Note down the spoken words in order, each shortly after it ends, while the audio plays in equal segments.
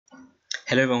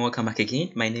Hello everyone, welcome back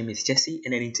again. My name is Jesse,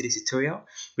 and then in today's tutorial,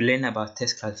 we learn about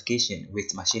test classification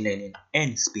with machine learning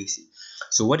and SpaCy.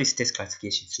 So what is test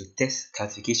classification? So test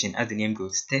classification, as the name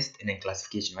goes, test and then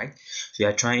classification, right? So you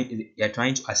are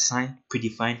trying to assign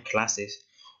predefined classes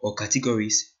or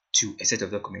categories to a set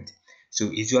of documents. So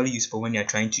it's usually used for when you are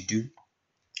trying to do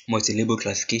multi-label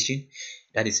classification.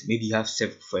 That is, maybe you have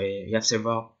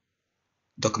several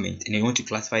documents and you want to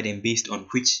classify them based on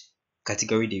which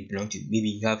category they belong to. Maybe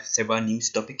you have several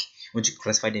news topics, you want to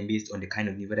classify them based on the kind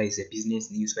of news, whether it's a business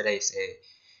news, whether it's a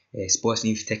sports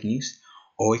news, tech news.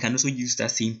 Or you can also use that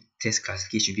same test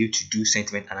classification to be able to do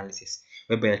sentiment analysis,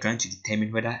 whereby you're trying to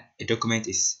determine whether a document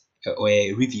is or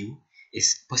a review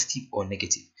is positive or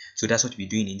negative. So that's what we're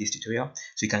doing in this tutorial.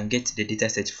 So you can get the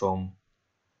dataset from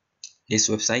this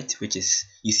website, which is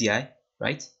UCI,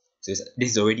 right? So this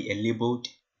is already a labeled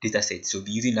dataset. So we'll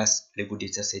be using that labeled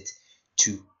dataset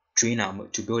to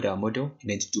to build our model and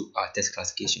then to do our test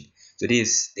classification. So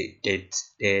this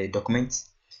the document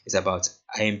is about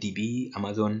IMDb,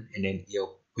 Amazon, and then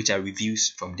Yelp, which are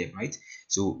reviews from them, right?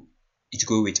 So it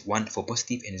go with 1 for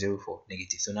positive and 0 for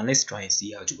negative. So now let's try and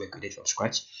see how to work with it from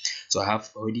scratch. So I have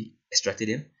already extracted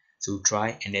them. So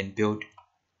try and then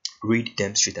read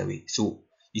them straight away. So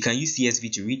you can use CSV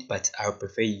to read, but I would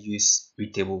prefer you use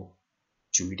read table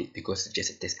to read it because it's just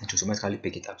a test and to automatically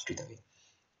pick it up straight away.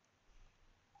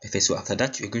 Okay, so after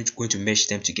that, you're going to merge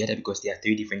them together because there are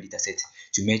 3 different data sets.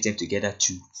 To merge them together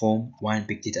to form one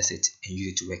big data set and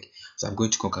use it to work. So I'm going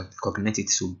to concatenate it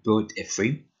to build a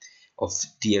frame of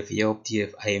DF Yelp,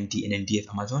 DF IMD, and then DF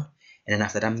Amazon. And then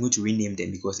after that, I'm going to rename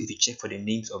them because if you check for the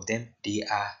names of them, they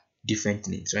are different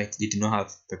names, right? They do not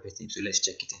have purpose names. So let's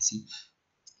check it and see.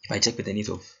 If I check with the names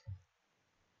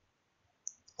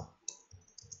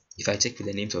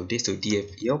of this, so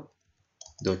DF Yelp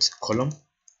dot column,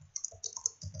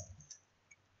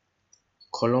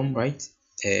 right?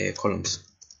 Columns.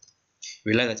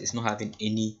 Realize that it's not having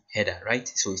any header, right?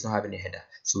 So it's not having a header.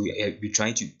 So we're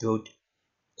trying to build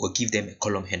or give them a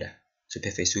column header. So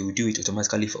perfect. So we do it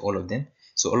automatically for all of them.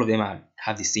 So all of them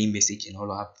have the same message and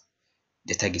all have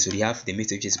the target. So they have the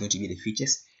message is going to be the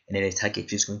features, and then the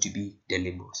target is going to be the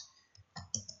labels.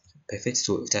 Perfect.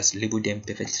 So it has labeled them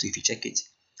perfectly. So if you check it,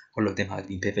 all of them have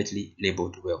been perfectly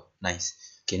labeled well. Nice.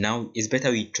 Okay, now it's better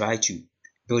we try to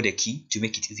build a key to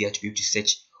make it easier to be able to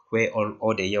search where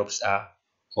all the Yelps are,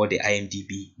 all the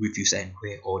IMDb reviews are, and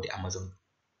where all the Amazon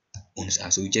ones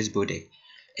are. So we just build a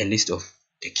list of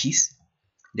the keys.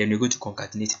 Then we're going to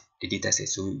concatenate the data set.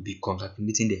 So we'll be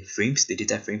concatenating the frames, the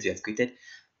data frames we have created,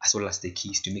 as well as the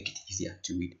keys to make it easier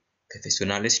to read. Perfect. So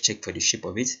now let's check for the shape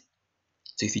of it.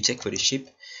 So if you check for the shape,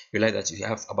 you realize that you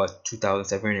have about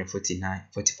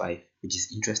 2745, which is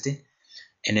interesting.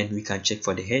 And then we can check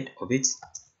for the head of it,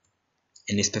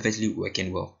 and it's perfectly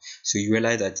working well. So you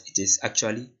realize that it is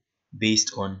actually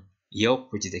based on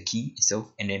Yelp, which is the key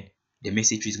itself, and then the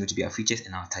message is going to be our features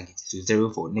and our target. So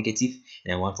 0 for negative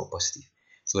and then 1 for positive.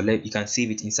 So you can save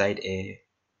it inside a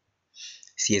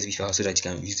CSV file so that you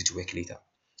can use it to work later.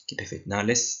 Okay, perfect. Now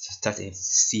let's start and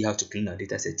see how to clean our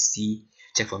data set.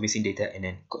 Check for missing data and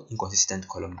then inconsistent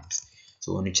column names.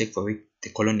 So when you check for it, the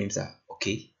column names are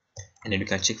okay, and then we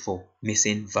can check for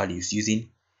missing values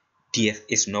using df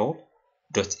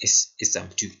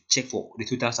isNull.issum to check for the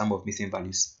total sum of missing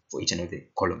values for each and of the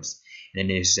columns. And then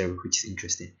there's 0, which is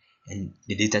interesting, and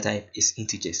the data type is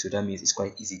integer, so that means it's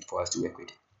quite easy for us to work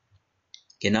with.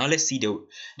 Okay, now let's see the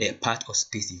part of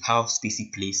SpaCy, how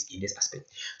SpaCy plays in this aspect.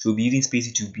 So we'll be using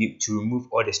SpaCy to remove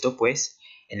all the stopwords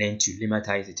and then to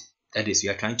lemmatize it. That is, we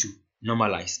are trying to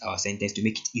normalize our sentence to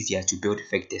make it easier to build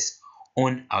vectors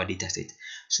on our dataset.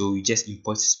 So we just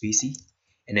import SpaCy,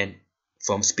 and then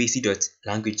from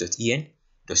spacy.language.en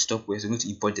the stopwords, we're going to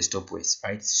import the stopwords,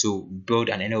 right? So we build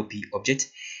an NLP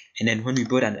object, and then when we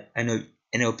build an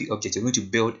NLP object, we're going to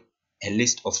build a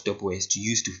list of stopwords to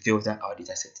use to filter our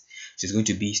dataset. So it's going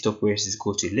to be stopwords is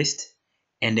equal to list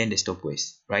and then the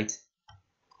stopwords, right?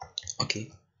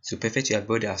 Okay, so perfect. We have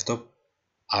built our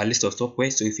list of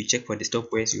stopwords. So if you check for the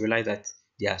stopwords, you realize that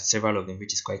there are several of them,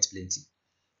 which is quite plenty.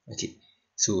 Okay,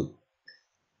 so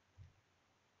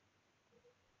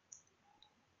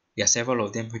there are several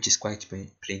of them, which is quite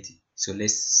plenty. So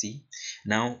let's see.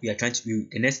 Now we are trying to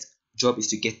the next job is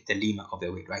to get the lemma of the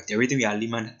word, right? The reason we are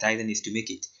lemmatizing is to make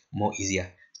it more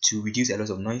easier, to reduce a lot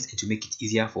of noise and to make it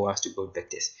easier for us to build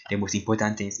vectors, the most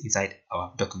important things inside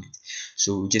our document.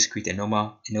 So we just create a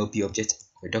normal NLP object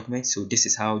of a document. So this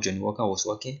is how Johnny Walker was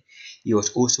working. He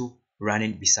was also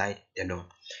running beside the lawn.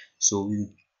 So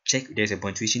we check there's a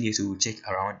punctuation here, so we'll check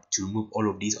around to remove all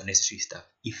of these unnecessary stuff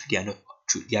if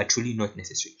they are truly not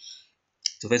necessary.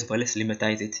 So first of all, let's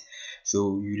lemmatize it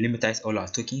So you lemmatize all our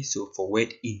tokens. So for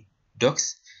word in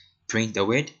docs, print the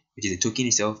word, which is the token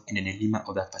itself, and then the lemma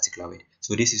of that particular word.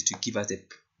 So this is to give us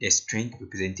the string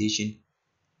representation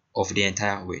of the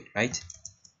entire word, right?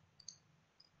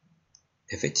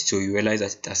 Perfect. So you realize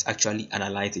that it has actually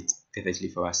analyzed it perfectly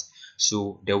for us.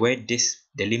 So the word this,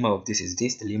 the lemma of this is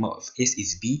this, the lemma of s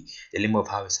is b, the lemma of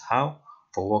how is how,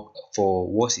 for work,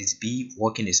 for was is b,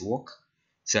 working is work,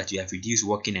 so that you have reduced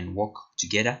working and work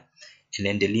together, and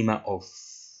then the lemma of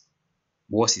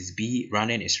was is b,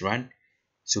 running is run,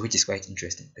 so which is quite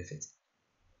interesting. Perfect.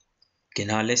 Okay,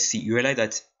 now let's see. You realize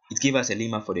that it gave us a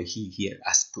lemma for the he here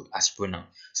as pronoun.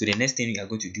 So the next thing we are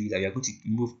going to do is that we are going to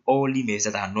remove all lemmas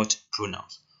that are not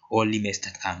pronouns. All lemmas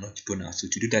that are not pronouns. So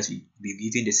to do that, we'll be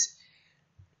using this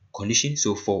condition.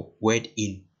 So for word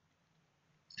in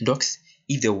docs,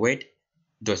 if the word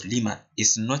dot lemma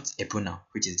is not a pronoun,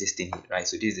 which is this thing here, right?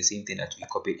 So this is the same thing that we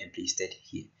copied and pasted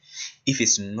here. If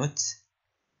it's not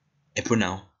a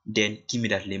pronoun, then give me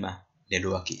that lemma, the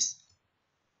lowercase.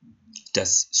 It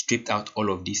has stripped out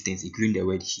all of these things, including the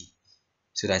word he,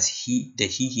 so that the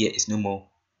he here is no more.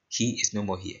 He is no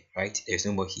more here, right? There's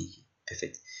no more he here.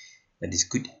 Perfect. That is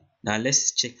good. Now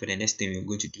let's check for the next thing we're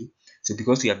going to do. So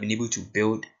because we have been able to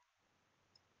build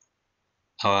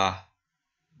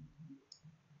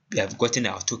we have gotten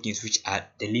our tokens, which are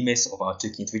the limits of our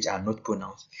tokens, which are not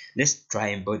pronouns. Let's try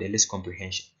and build a list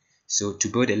comprehension. So to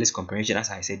build a list comprehension,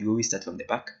 as I said, we always start from the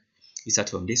back. We start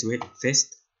from this word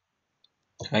first,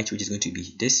 right, which is going to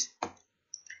be this,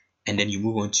 and then you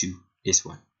move on to this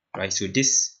one, right? So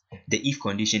this, the if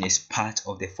condition is part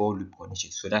of the for loop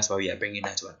condition, so that's why we are bringing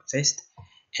that one first,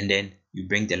 and then you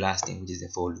bring the last thing, which is the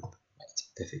for loop, right?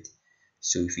 Perfect.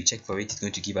 So if we check for it, it's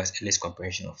going to give us a list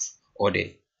comprehension of all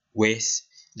the words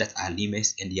that are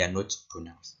limits and they are not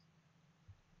pronouns.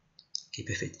 Okay,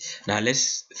 perfect. Now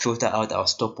let's filter out our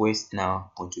stop words and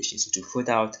our punctuation. So to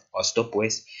filter out our stop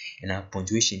words and our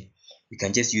punctuation, we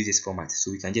can just use this format.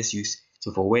 So we can just use,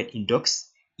 so for word in docs,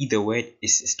 either word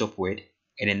is a stop word,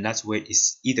 and then that word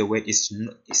is, either word is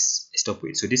a stop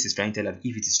word. So this is trying to tell us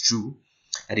if it is true,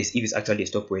 that is, if it's actually a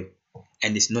stop word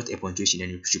and it's not a punctuation,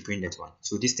 then you should print that one.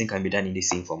 So this thing can be done in the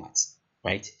same format,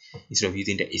 right? Instead of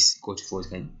using the is equal to false,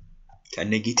 can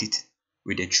negate it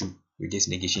with the true, with this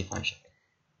negation function,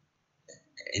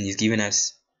 and it's giving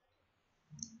us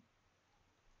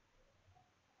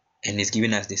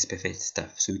this perfect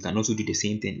stuff. So we can also do the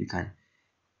same thing. We can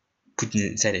put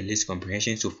it inside a list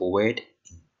comprehension. So for word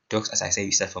in docs, as I said,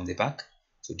 we start from the back.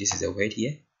 So this is a word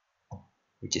here,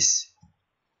 which is,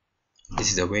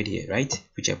 this is a word here, right,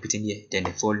 which I put in here, then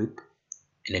the for loop,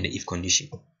 and then the if condition.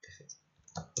 Perfect.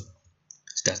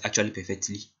 So that's actually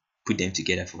perfectly put them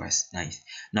together for us. Nice.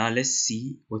 Now let's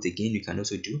see what again we can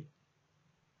also do.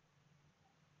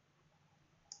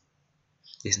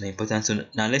 It's not important. So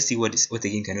now let's see what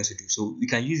again can also do. So we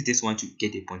can use this one to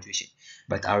get the punctuation,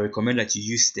 but I recommend that you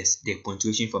use the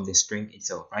punctuation from the string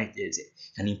itself, right? There's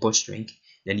an import string,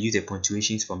 then use the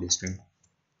punctuations from the string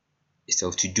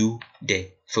itself to do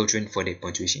the filtering for the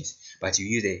punctuations, but you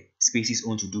use the spaces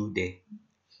on to do the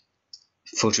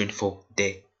filtering for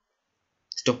the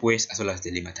stop words as well as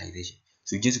the lemmatization.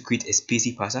 So you just create a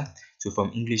SpaCy parser. So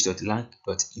from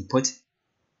english.lang.import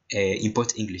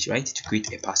import English, right, to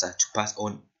create a parser to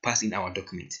pass in our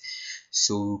document.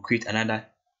 So create another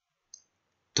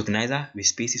tokenizer with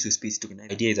spaces. So space tokenizer.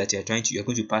 The idea is that you're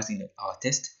going to pass in our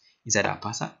text inside our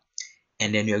parser,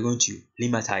 and then we are going to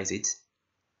lemmatize it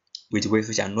with words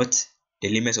which are not the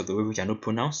limits of the words which are not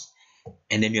pronouns,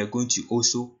 and then we are going to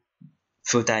also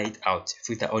filter it out,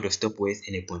 filter all the stop words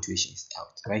and the punctuations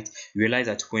out, right? You realize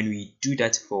that when we do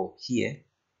that for here,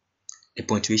 the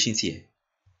punctuations here,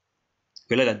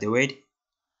 we realize that the word,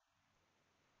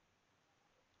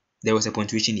 there was a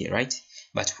punctuation here, right?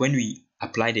 But when we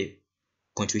apply the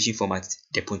punctuation format,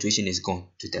 the punctuation is gone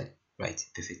total, right?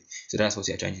 Perfect. So that's what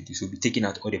we are trying to do. So we'll be taking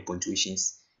out all the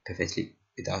punctuations perfectly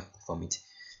without from it.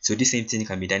 So this same thing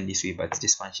can be done this way, but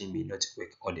this function may not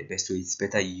work all the best, so it's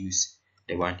better you use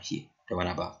the one here, the one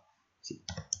above. Okay.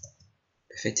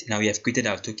 Perfect. Now we have created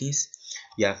our tokens.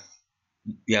 We have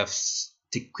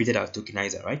created our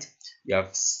tokenizer, right? We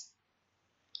have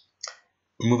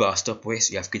remove our stop words.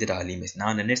 We have created our limits.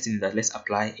 Now the next thing is that let's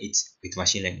apply it with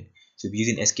machine learning. So we'll be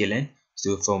using sklearn.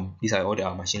 So from these are all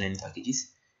our machine learning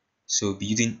packages. So we'll be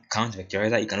using count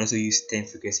vectorizer. You can also use 10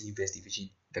 frequency inverse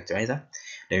division vectorizer.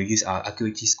 Then we use our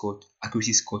accuracy score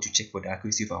to check for the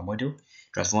accuracy of our model.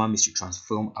 Transform is to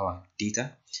transform our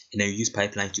data, and then we use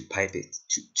pipeline to pipe it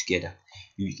together.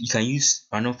 You can use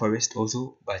random forest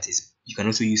also, but you can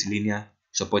also use linear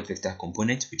support vector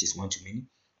component, which is one-to-many.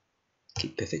 Okay,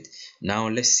 perfect. Now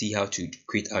let's see how to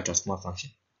create our transformer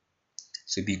function.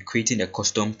 So be creating a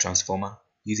custom transformer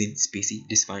using SpaCy.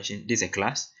 This function, this is a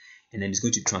class, and then it's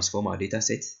going to transform our data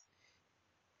set.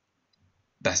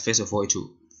 But first of all,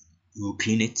 you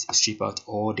clean it, strip out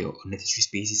all the unnecessary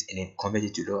spaces, and then convert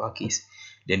it to lowercase.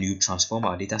 Then you transform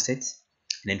our data set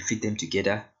and then fit them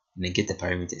together and then get the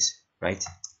parameters, right?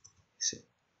 So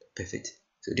perfect.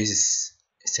 So this is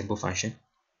a simple function.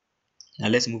 Now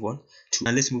let's move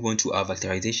on to our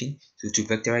vectorization. So to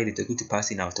vectorize it, we're going to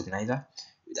pass in our tokenizer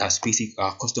with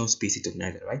our custom SpaCy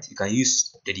tokenizer, right? You can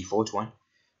use the default one,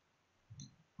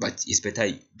 but it's better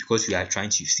because we are trying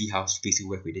to see how SpaCy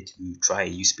work with it. We try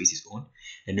and use SpaCy's own,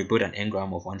 and we build an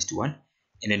n-gram of 1:1,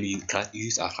 and then we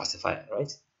use our classifier, right,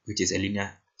 which is a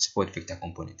linear support vector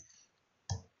component.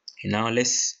 And now you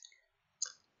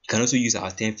can also use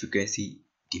our term frequency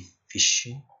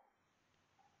division.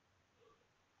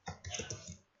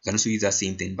 You can also use that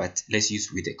same thing, but let's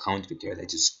use with the count vector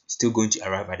that is still going to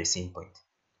arrive at the same point.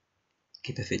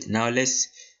 Okay, perfect. Now let's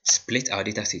split our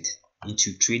data set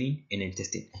into training and then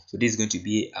testing. So this is going to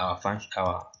be our function.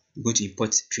 We're going to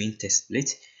import train test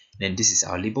split. Then this is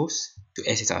our labels. So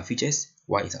S is our features,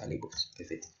 Y is our labels.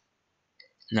 Perfect.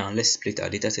 Now let's split our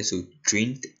data set. So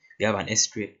trained, we have an S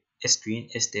train,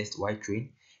 S test, Y train,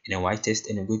 and then Y test,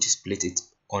 and I'm going to split it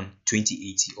on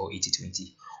 2080 or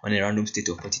 8020 on a random state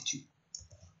of 42.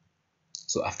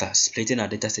 So after splitting our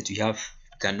data set, we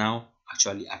can now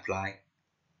actually apply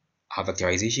our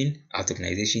vectorization, our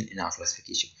tokenization, and our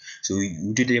classification. So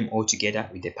we do them all together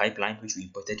with the pipeline which we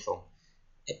imported from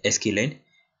sklearn.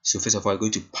 So first of all, we're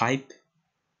going to pipe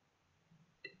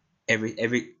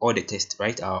all the tests,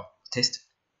 right? Our test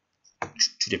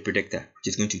to the predictor, which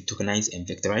is going to tokenize and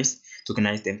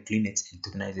tokenize them, clean it, and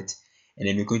tokenize it. And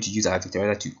then we're going to use our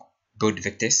vectorizer to build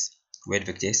vectors, word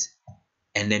vectors,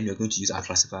 and then we're going to use our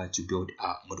classifier to build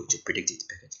our model to predict it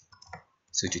perfectly.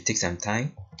 So it will take some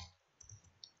time.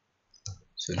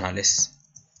 So now let's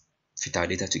fit our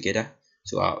data together.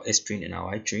 So our S train and our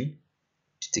Y train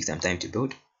to take some time to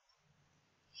build.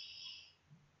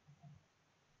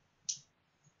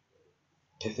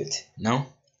 Perfect. Now,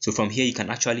 so from here you can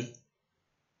actually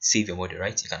save your model,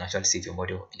 right? You can actually save your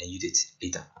model and then use it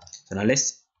later. So now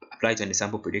let's apply it on the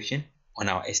sample prediction on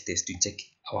our S test to check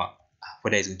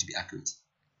whether it's going to be accurate.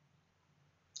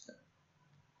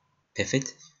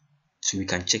 Perfect. So we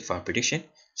can check for our prediction.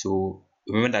 So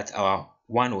remember that our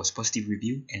 1 was positive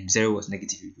review and 0 was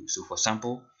negative review. So for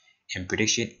sample and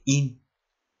prediction in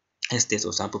S test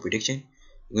or sample prediction,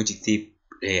 we're going to take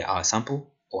our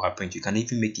sample or our print. You can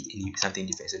even make it something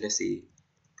different. So let's say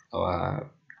our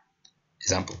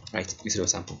example, right? Instead of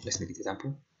sample, let's make it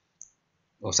example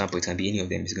or sample. It can be any of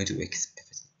them. It's going to work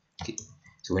perfectly. Okay.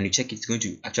 So when you check it, it's going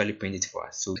to actually print it for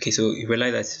us. So okay, so you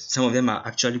realize that some of them are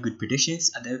actually good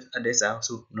predictions, and others are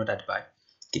also not that bad.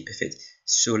 Okay, perfect.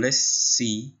 So let's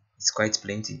see. It's quite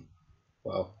plenty.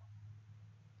 Wow,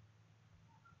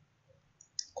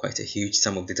 quite a huge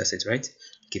sum of data sets, right?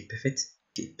 Okay, perfect.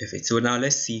 Okay, perfect. So now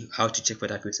let's see how to check for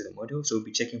the accuracy of the model. So we'll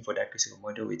be checking for the accuracy of the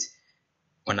model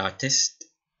on our test,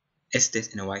 S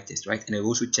test and a Y test, right? And I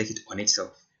also check it on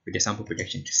itself with the sample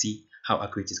prediction to see how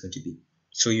accurate it's going to be.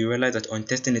 So you realize that on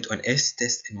testing it on S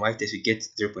test and Y test, we get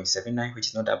 0.79, which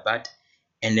is not that bad.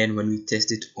 And then when we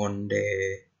test it on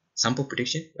the sample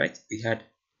prediction, right, we had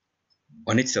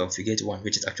on itself, we get 1,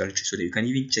 which is actually true. So that you can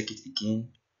even check it again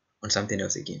on something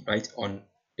else again, right, on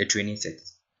the training set,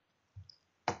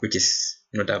 which is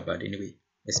not that bad anyway.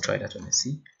 Let's try that one and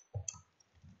see.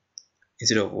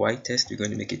 Instead of Y test, we're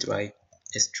going to make it Y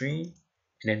S train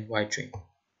and then Y train.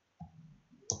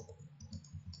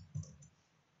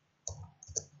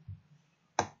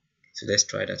 So let's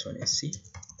try that one and see.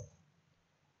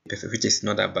 Perfect, which is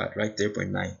not that bad, right?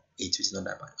 0.98, which is not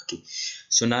that bad. Okay,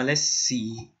 so now let's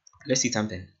see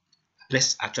something.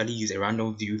 Let's actually use a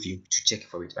random view to check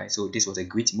for it, right? So this was a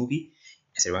great movie.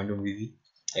 It's a random review.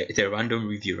 It's a random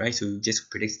review, right? So you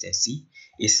just predict it and see.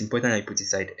 It's important that you put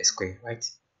inside a square, right?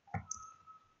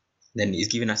 Then it's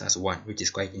giving us as 1, which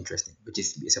is quite interesting, which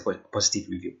is a positive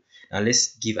review. Now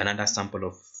let's give another sample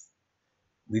of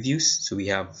reviews. So we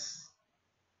have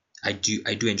I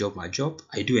do enjoy my job.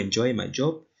 I do enjoy my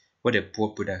job. What a poor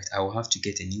product. I will have to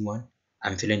get a new one.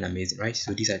 I'm feeling amazing, right?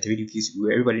 So these are 3 reviews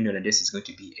where everybody knows that this is going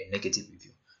to be a negative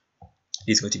review.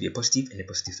 This is going to be a positive and a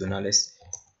positive. So now let's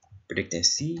predict and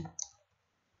see.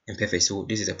 And perfect. So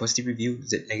this is a positive review,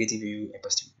 this is a negative review, and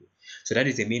positive review. So that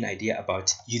is the main idea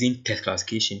about using text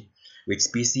classification with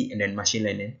SpaCy and then machine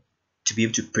learning to be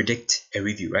able to predict a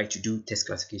review, right? To do text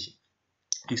classification,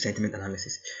 do sentiment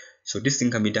analysis. So this thing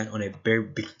can be done on a very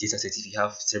big data set if you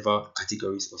have several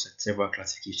categories or several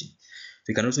classifications. So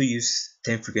you can also use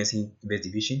term frequency inverse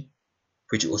division,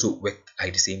 which will also work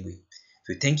the same way.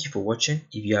 So thank you for watching.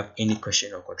 If you have any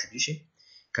question or contribution,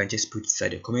 you can just put it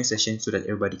inside the comment section so that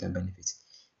everybody can benefit.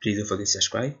 Please don't forget to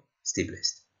subscribe. Stay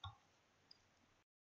blessed.